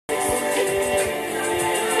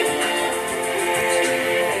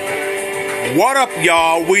What up,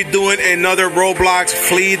 y'all? We doing another Roblox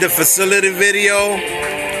Flee the Facility video.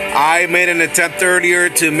 I made an attempt earlier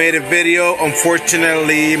to make a video.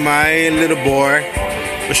 Unfortunately, my little boy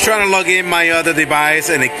was trying to log in my other device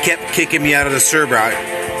and it kept kicking me out of the server.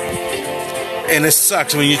 And it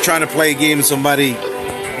sucks when you're trying to play a game and somebody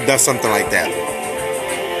does something like that.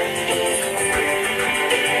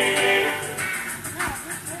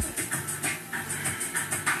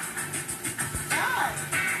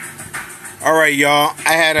 All right, y'all.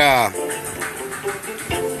 I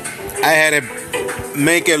had to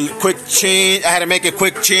make a quick change. I had to make a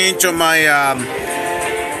quick change on my. I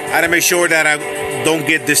had to make sure that I don't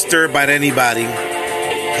get disturbed by anybody.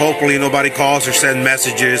 Hopefully, nobody calls or sends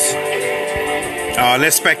messages.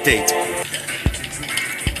 Let's spectate.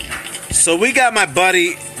 So we got my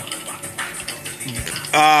buddy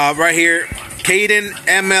right here, Caden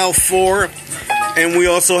ML4, and we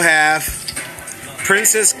also have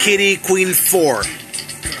Princess Kitty Queen 4.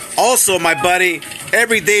 Also, my buddy,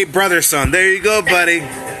 Everyday Brother Son. There you go, buddy.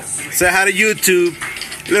 Say hi to YouTube.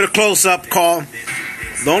 Little close-up call.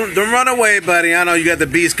 Don't run away, buddy. I know you got the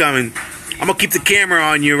beast coming. I'm gonna keep the camera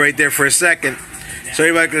on you right there for a second, so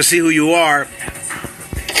everybody can see who you are.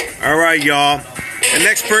 All right, y'all. The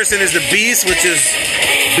next person is the beast, which is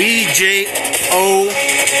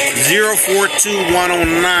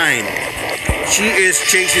BJO042109. She is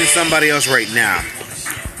chasing somebody else right now.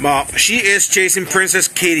 She is chasing Princess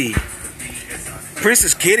Kitty.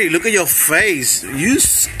 Princess Kitty, look at your face. You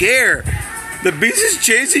scared. The beast is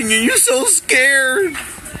chasing you. You're so scared.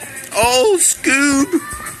 Oh, Scoob.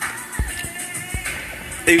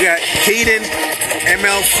 You got Caden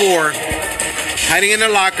ML4 hiding in the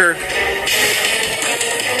locker.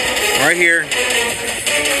 Right here.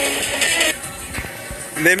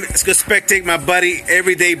 And then let's go spectate my buddy,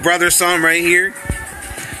 Everyday Brother Son, right here.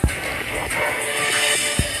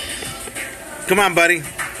 Come on, buddy.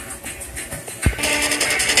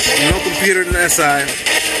 No computer on that side.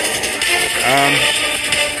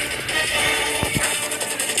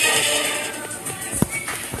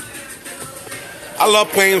 I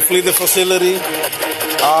love playing Flee the Facility.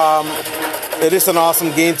 It is an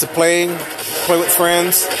awesome game to play with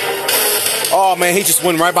friends. Oh man, he just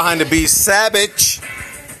went right behind the beast. Savage.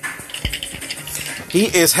 He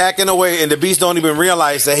is hacking away, and the beast don't even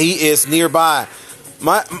realize that he is nearby.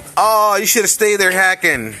 Oh, you should have stayed there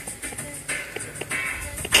hacking.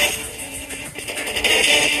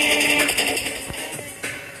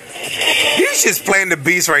 He's just playing the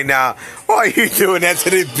beast right now. Why are you doing that to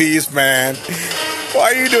the beast, man? Why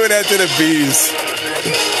are you doing that to the beast?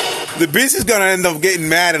 The beast is gonna end up getting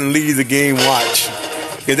mad and leave the game. Watch,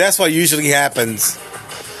 because that's what usually happens.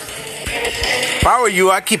 If I were you,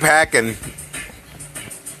 I'd keep hacking.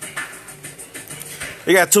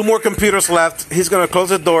 We got 2 more computers left. He's gonna close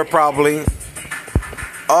the door probably.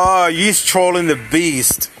 Oh, he's trolling the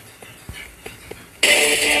beast.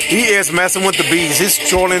 He is messing with the beast. He's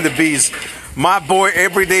trolling the beast. My boy,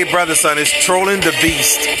 Everyday Brother Son, is trolling the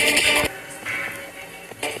beast.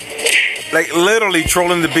 Like literally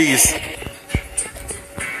trolling the beast.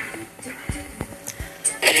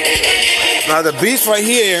 Now the beast right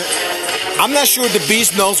here, I'm not sure the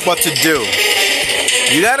beast knows what to do.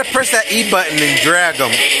 You gotta press that E button and drag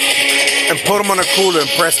them and put them on a cooler and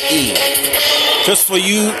press E. Just for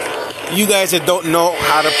you guys that don't know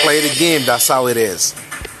how to play the game, that's how it is.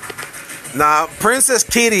 Now, Princess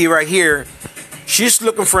Kitty right here, she's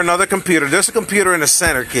looking for another computer. There's a computer in the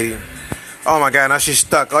center, Kitty. Oh my God, now she's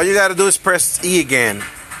stuck. All you gotta do is press E again.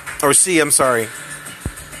 Or C, I'm sorry.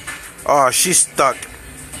 Oh, she's stuck.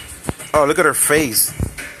 Oh, look at her face.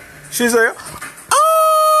 She's like,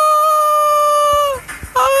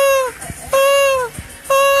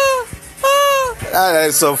 that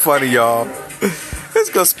is so funny, y'all. Let's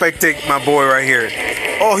go spectate my boy right here.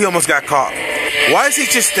 Oh, he almost got caught. Why is he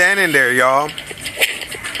just standing there, y'all?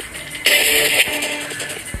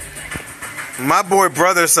 My boy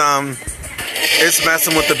Brother Son is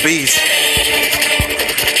messing with the beast.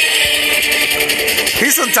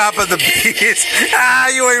 He's on top of the beast. Ah,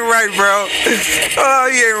 you ain't right, bro. Oh,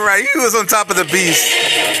 you ain't right. He was on top of the beast.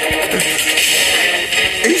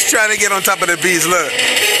 He's trying to get on top of the beast. Look.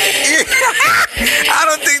 I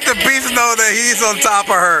don't think the beast knows that he's on top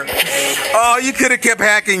of her. Oh, you could have kept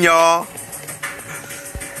hacking, y'all.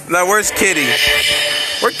 Now, where's Kitty?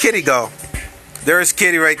 Where'd Kitty go? There's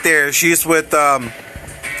Kitty right there. She's with the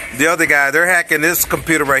other guy. They're hacking this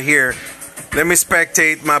computer right here. Let me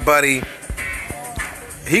spectate my buddy.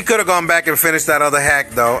 He could have gone back and finished that other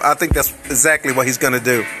hack, though. I think that's exactly what he's going to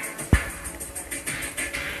do.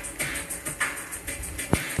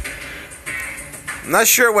 Not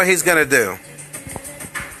sure what he's going to do.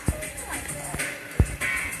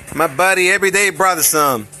 My buddy, everyday brother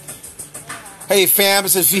son. Hey fam,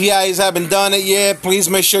 if you guys haven't done it yet, please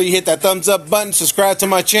make sure you hit that thumbs up button, subscribe to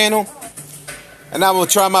my channel, and I will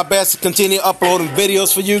try my best to continue uploading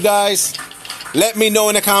videos for you guys. Let me know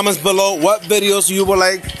in the comments below what videos you would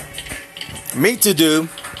like me to do,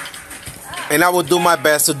 and I will do my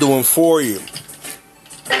best to do them for you.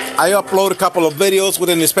 I upload a couple of videos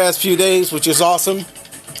within this past few days, which is awesome.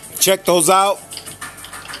 Check those out.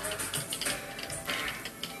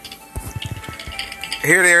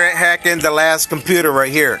 Here they're hacking the last computer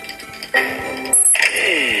right here.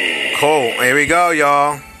 Cool. Here we go,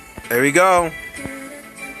 y'all. There we go.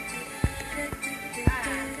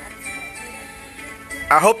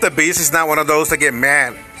 I hope the beast is not one of those that get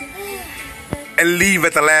mad and leave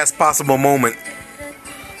at the last possible moment.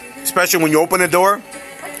 Especially when you open the door.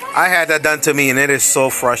 I had that done to me and it is so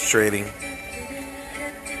frustrating.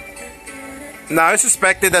 Now, I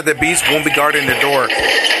suspected that the beast won't be guarding the door.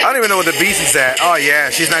 I don't even know where the beast is at. Oh, yeah,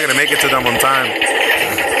 she's not going to make it to them on time.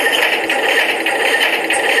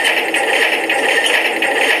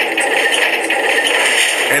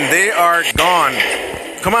 And they are gone.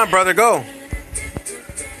 Come on, brother, go.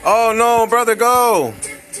 Oh, no, brother, go.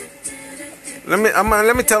 Let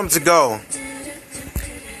me tell him to go.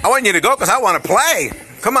 I want you to go because I want to play.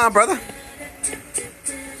 Come on, brother.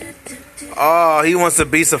 Oh, he wants the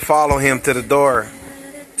beast to follow him to the door.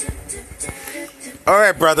 All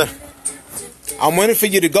right, brother. I'm waiting for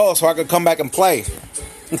you to go so I can come back and play.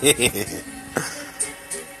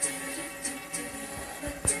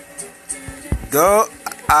 Go.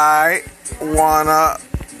 I wanna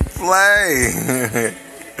play.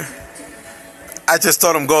 I just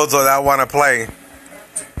told him go so that I wanna play.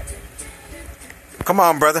 Come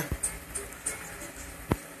on, brother.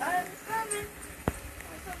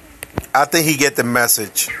 I think he get the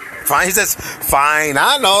message. Fine, he says, fine,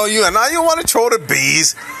 I know you, and now you want to throw the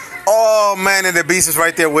beast. Oh, man, and the beast is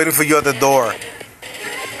right there waiting for you at the door. All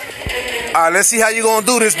right, let's see how you going to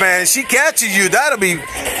do this, man. She catches you. That'll be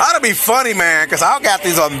funny, man, because I got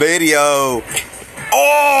this on video.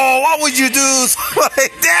 Oh, what would you do?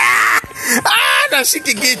 Like that? Ah, now she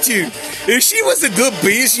can get you. If she was a good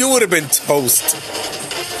beast, you would have been toast.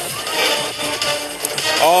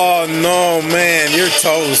 Oh, no, man, you're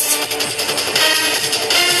toast.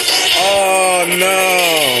 Oh no!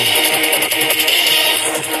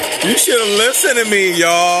 You should have listened to me,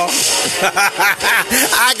 y'all.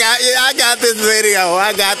 I got this video.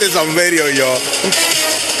 I got this on video, y'all.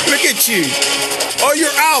 Look at you. Oh,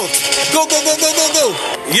 you're out. Go, go, go, go, go, go.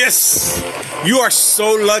 Yes. You are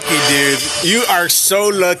so lucky, dude. You are so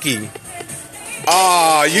lucky.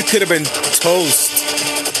 Oh, you could have been toast.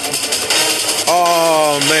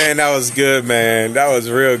 Oh man, that was good, man. That was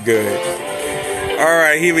real good.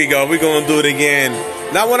 Alright, here we go. We're going to do it again.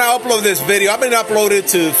 Now, when I upload this video, I've been uploaded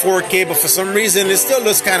to 4K, but for some reason, it still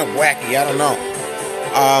looks kind of wacky. I don't know.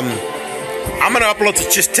 I'm going to upload to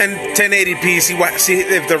just 1080p, see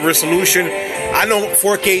if the resolution... I know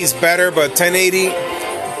 4K is better, but 1080,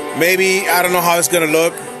 maybe, I don't know how it's going to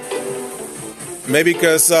look. Maybe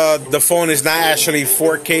because the phone is not actually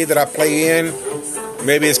 4K that I play in.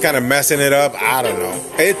 Maybe it's kind of messing it up. I don't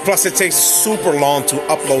know. Plus, it takes super long to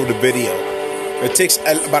upload the video. It takes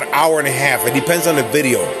about an hour and a half. It depends on the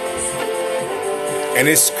video. And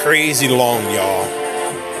it's crazy long, y'all.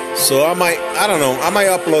 So I might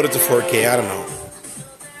upload it to 4K. I don't know.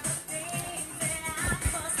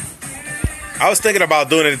 I was thinking about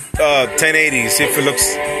doing it 1080, see if it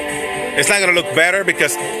looks... It's not going to look better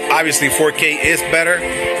because obviously 4K is better.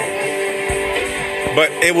 But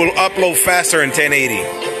it will upload faster in 1080.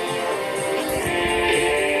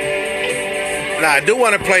 Now, I do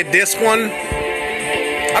want to play this one.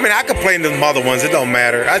 I mean, I could play the other ones. It don't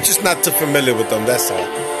matter. I'm just not too familiar with them. That's all.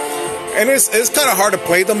 And it's kind of hard to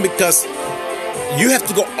play them because you have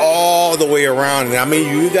to go all the way around. And I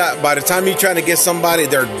mean, by the time you're trying to get somebody,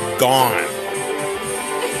 they're gone.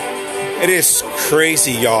 It is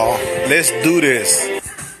crazy, y'all. Let's do this.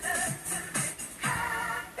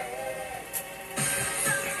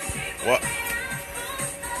 What?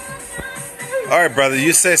 All right, brother.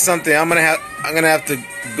 You said something. I'm gonna have to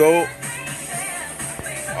go.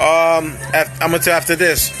 I'm gonna tell after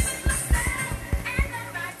this.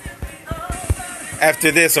 After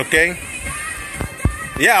this, okay?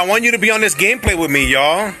 Yeah, I want you to be on this gameplay with me,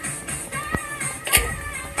 y'all.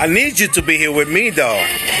 I need you to be here with me, though.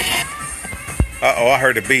 Uh-oh, I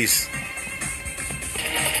heard a beast.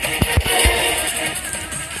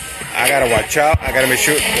 I gotta watch out. I gotta make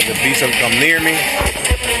sure that the beast don't come near me.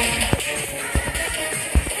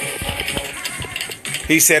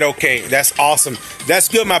 He said, okay, that's awesome. That's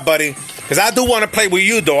good, my buddy. Because I do want to play with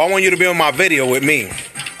you, though. I want you to be on my video with me.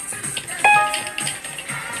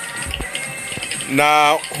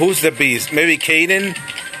 Now, who's the beast? Maybe Caden?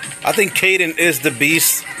 I think Caden is the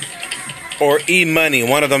beast. Or E-Money.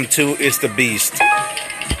 One of them two is the beast.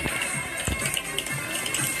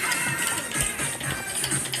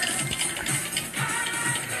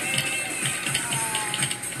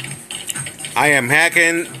 I am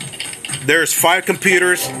hacking. There's 5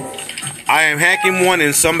 computers. I am hacking one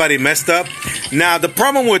and somebody messed up. Now, the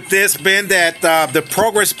problem with this been that the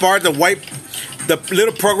progress bar, the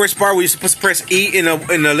little progress bar where you're supposed to press E in a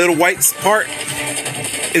little white part.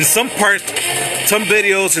 In some parts, some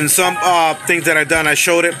videos and some things that I've done, I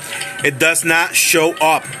showed it. It does not show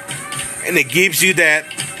up. And it gives you that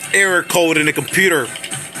error code in the computer.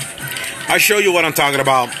 I'll show you what I'm talking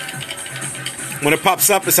about. When it pops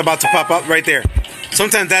up, it's about to pop up right there.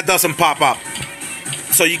 Sometimes that doesn't pop up.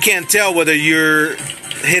 So you can't tell whether you're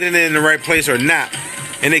hitting it in the right place or not.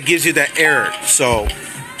 And it gives you that error. So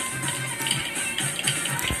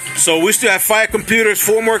we still have 5 computers,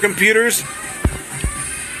 4 more computers.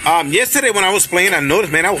 Yesterday when I was playing, I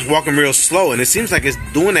noticed, man, I was walking real slow. And it seems like it's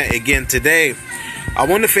doing that again today. I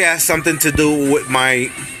wonder if it has something to do with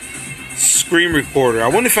my screen recorder. I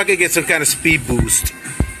wonder if I could get some kind of speed boost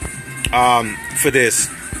for this.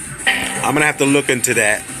 I'm going to have to look into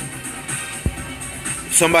that.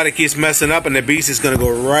 Somebody keeps messing up and the beast is going to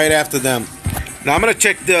go right after them. Now I'm going to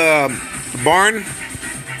check the barn.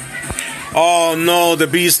 Oh no, the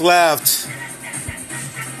beast left.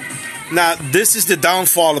 Now this is the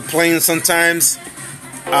downfall of playing sometimes.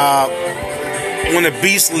 When the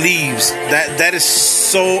beast leaves, that is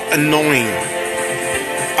so annoying.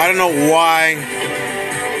 I don't know why.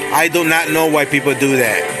 I do not know why people do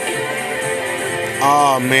that.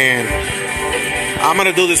 Oh man. I'm going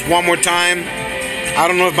to do this one more time. I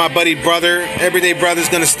don't know if my buddy brother, everyday brother, is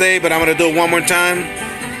going to stay, but I'm going to do it one more time.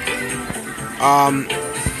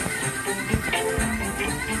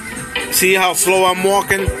 See how slow I'm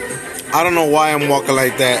walking? I don't know why I'm walking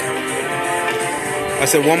like that. I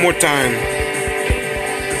said one more time.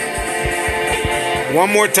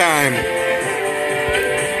 One more time.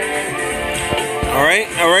 Alright,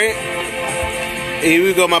 alright. Here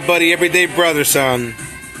we go, my buddy, everyday brother, son.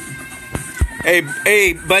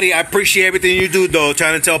 Hey, buddy, I appreciate everything you do, though.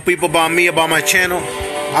 Trying to tell people about me, about my channel.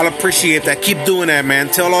 I'll appreciate that. Keep doing that, man.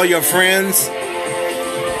 Tell all your friends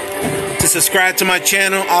to subscribe to my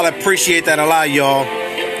channel. I'll appreciate that a lot, y'all.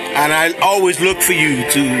 And I always look for you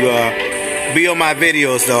to be on my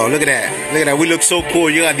videos, though. Look at that. Look at that. We look so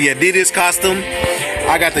cool. You got the Adidas costume.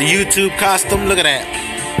 I got the YouTube costume. Look at that.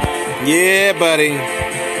 Yeah, buddy.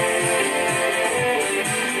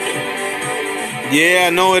 Yeah, I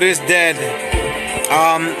know it is dead.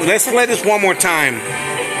 Let's play this one more time.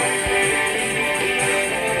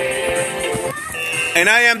 And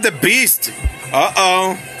I am the beast.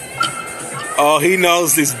 Uh-oh. Oh, he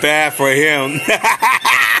knows it's bad for him.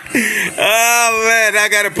 Oh, man, I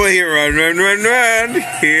gotta put here. Run, run, run, run.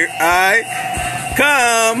 Here I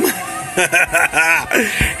come.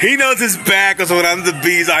 He knows it's bad because when I'm the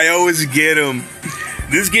beast, I always get him.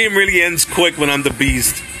 This game really ends quick when I'm the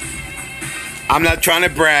beast. I'm not trying to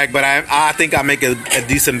brag, but I think I make a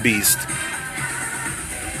decent beast.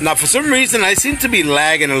 Now, for some reason, I seem to be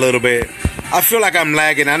lagging a little bit. I feel like I'm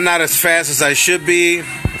lagging. I'm not as fast as I should be.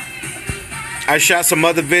 I shot some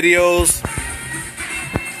other videos.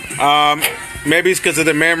 Maybe it's because of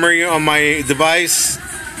the memory on my device.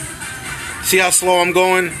 See how slow I'm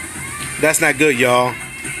going? That's not good, y'all.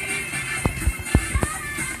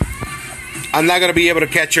 I'm not going to be able to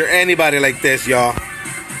capture anybody like this, y'all.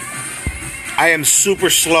 I am super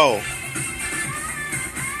slow.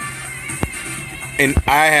 And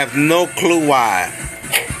I have no clue why.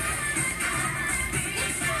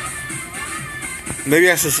 Maybe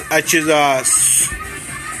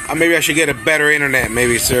maybe I should get a better internet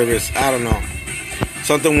service. I don't know.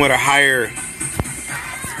 Something with a higher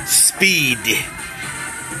speed.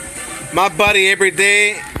 My buddy every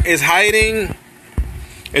day is hiding.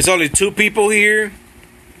 There's only 2 people here.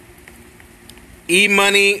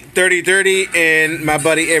 E-Money 3030 and my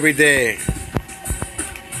buddy everyday.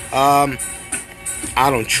 I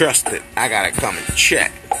don't trust it. I gotta come and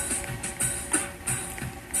check.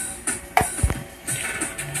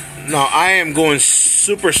 No, I am going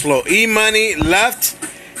super slow. E-Money left.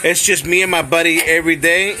 It's just me and my buddy every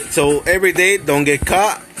day. So every day, don't get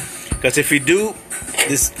caught. Because if you do,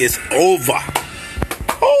 this is over.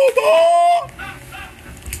 Over!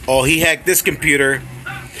 Oh, he hacked this computer.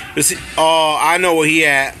 Oh, I know where he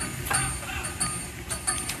at.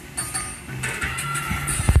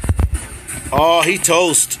 Oh, he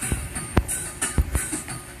toast.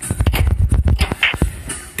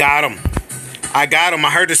 Got him. I got him. I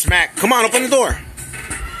heard the smack. Come on, open the door.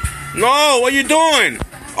 No, what are you doing?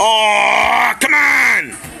 Oh, come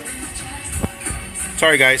on!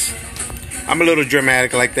 Sorry, guys. I'm a little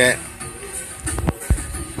dramatic like that.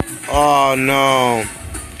 Oh, no.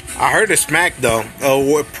 I heard a smack, though.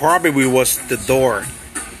 Oh, it probably was the door.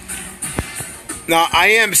 Now, I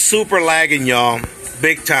am super lagging, y'all.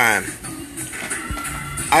 Big time.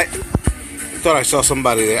 I thought I saw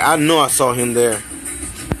somebody there. I know I saw him there.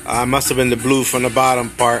 Must have been the blue from the bottom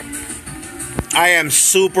part. I am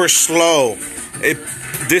super slow.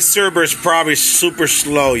 This server is probably super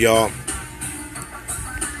slow, y'all.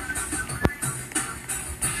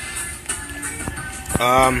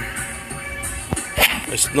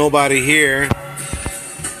 There's nobody here.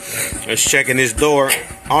 Let's check in this door.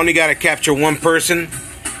 I only gotta capture one person,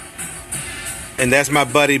 and that's my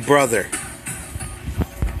buddy brother.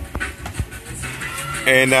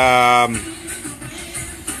 And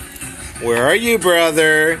where are you,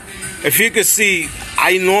 brother? If you could see,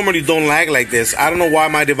 I normally don't lag like this. I don't know why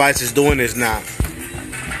my device is doing this now.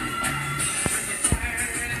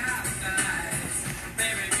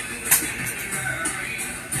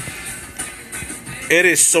 It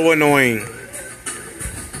is so annoying.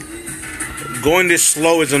 Going this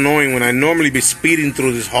slow is annoying when I normally be speeding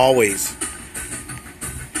through these hallways.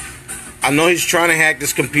 I know he's trying to hack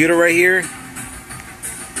this computer right here.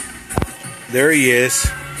 There he is.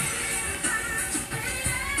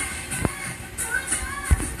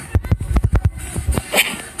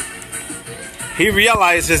 He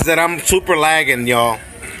realizes that I'm super lagging, y'all.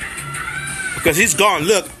 Because he's gone.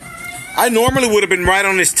 Look, I normally would have been right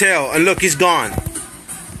on his tail. And look, he's gone.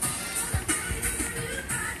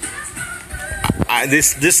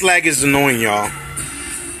 This lag is annoying, y'all.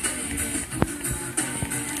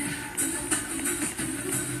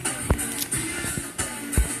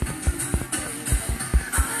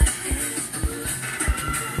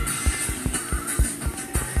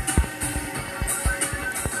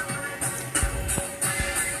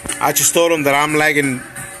 I just told him that I'm lagging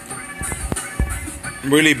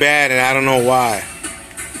really bad and I don't know why.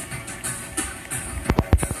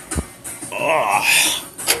 Oh.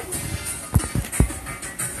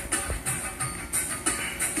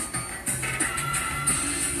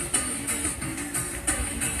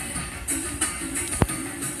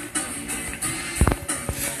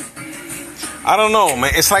 I don't know,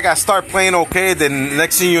 man. It's like I start playing okay, then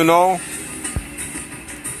next thing you know,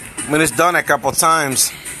 when it's done a couple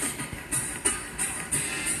times,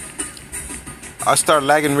 I start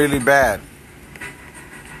lagging really bad.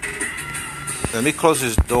 Let me close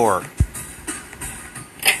this door.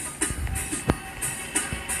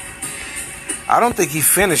 I don't think he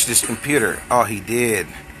finished this computer. Oh, he did.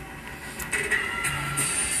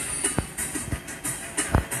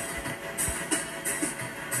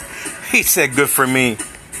 He said, good for me.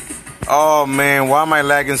 Oh, man, why am I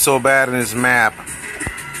lagging so bad in this map?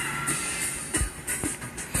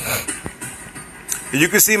 You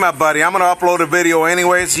can see my buddy. I'm going to upload a video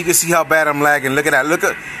anyways. You can see how bad I'm lagging. Look at that.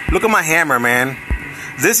 Look at my hammer, man.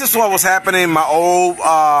 This is what was happening in my old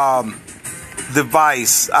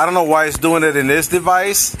device. I don't know why it's doing it in this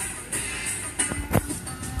device.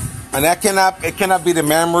 And it cannot be the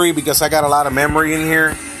memory because I got a lot of memory in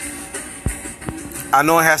here. I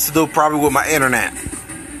know it has to do probably with my internet.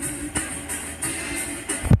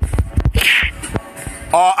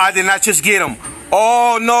 Oh, I did not just get him.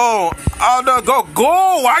 Oh, no. Oh, no. Go.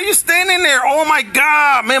 Why are you standing there? Oh, my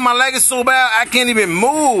God. Man, my leg is so bad, I can't even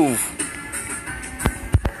move.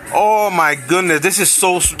 Oh, my goodness. This is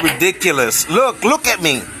so ridiculous. Look at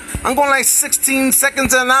me. I'm going like 16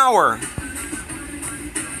 seconds an hour.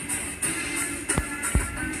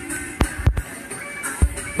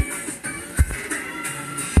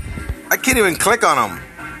 I can't even click on him.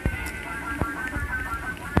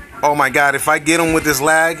 Oh my God, if I get him with this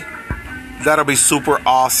lag, that'll be super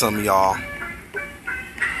awesome, y'all.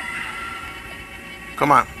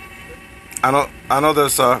 Come on. I know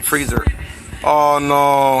there's a freezer. Oh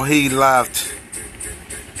no, he left.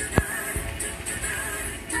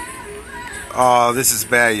 Oh, this is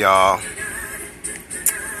bad, y'all.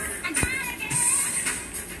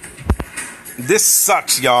 This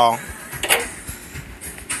sucks, y'all.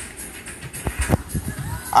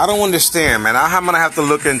 I don't understand, man. I'm gonna have to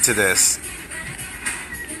look into this.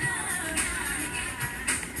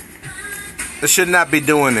 They should not be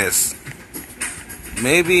doing this.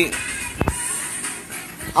 Maybe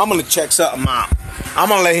I'm gonna check something out. I'm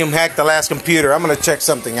gonna let him hack the last computer. I'm gonna check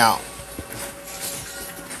something out.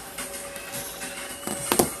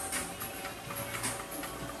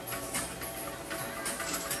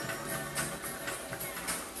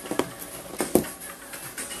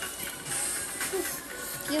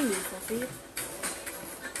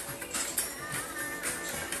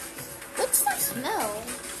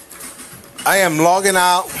 I am logging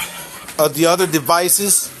out of the other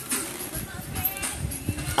devices.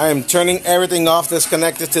 I am turning everything off that's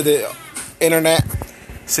connected to the internet.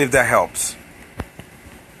 See if that helps.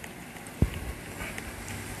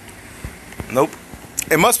 Nope.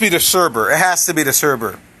 It must be the server. It has to be the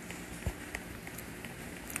server.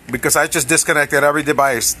 Because I just disconnected every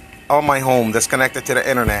device on my home that's connected to the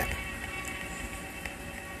internet.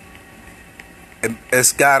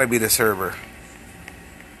 It's gotta be the server.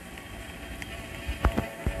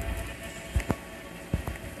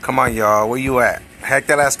 Come on, y'all. Where you at? Hack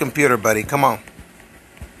that ass computer, buddy. Come on.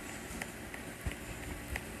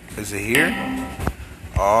 Is it here?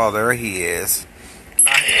 Oh, there he is.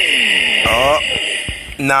 Oh.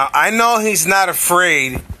 Now, I know he's not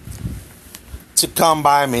afraid to come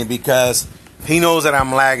by me because he knows that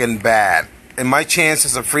I'm lagging bad. And my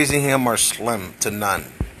chances of freezing him are slim to none.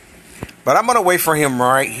 But I'm going to wait for him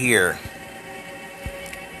right here.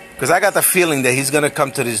 Because I got the feeling that he's going to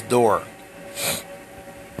come to this door.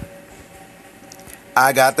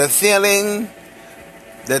 I got the feeling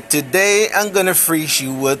that today I'm going to freeze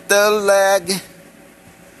you with the leg.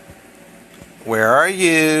 Where are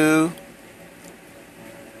you?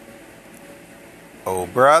 Oh,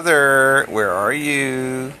 brother, where are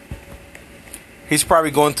you? He's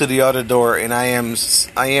probably going to the other door, and I am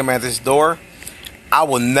at this door. I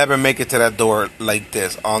will never make it to that door like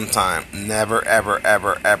this on time. Never, ever,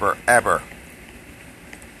 ever, ever, ever.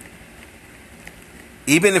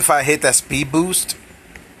 Even if I hit that speed boost,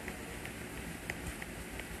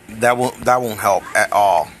 that won't help at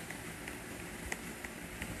all.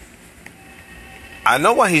 I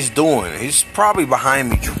know what he's doing. He's probably behind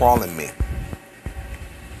me, trolling me.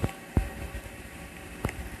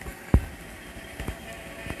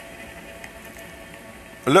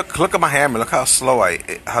 Look at my hammer. Look how slow it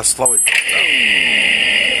goes down.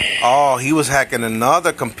 Oh, he was hacking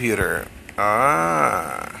another computer.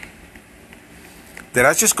 Ah. Did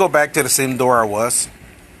I just go back to the same door I was?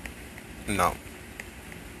 No.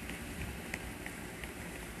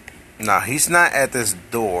 No, he's not at this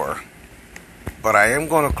door. But I am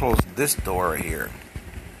going to close this door right here.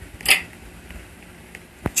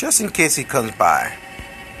 Just in case he comes by.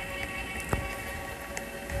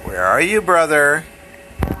 Where are you, brother?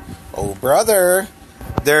 Oh, brother.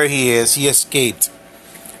 There he is. He escaped.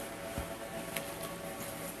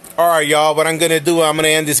 Alright, y'all. What I'm going to do, I'm going to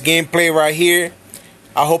end this gameplay right here.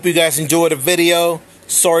 I hope you guys enjoyed the video.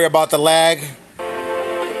 Sorry about the lag.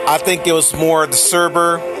 I think it was more the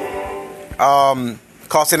server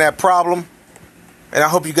causing that problem. And I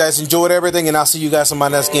hope you guys enjoyed everything. And I'll see you guys on my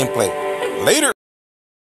next gameplay. Later.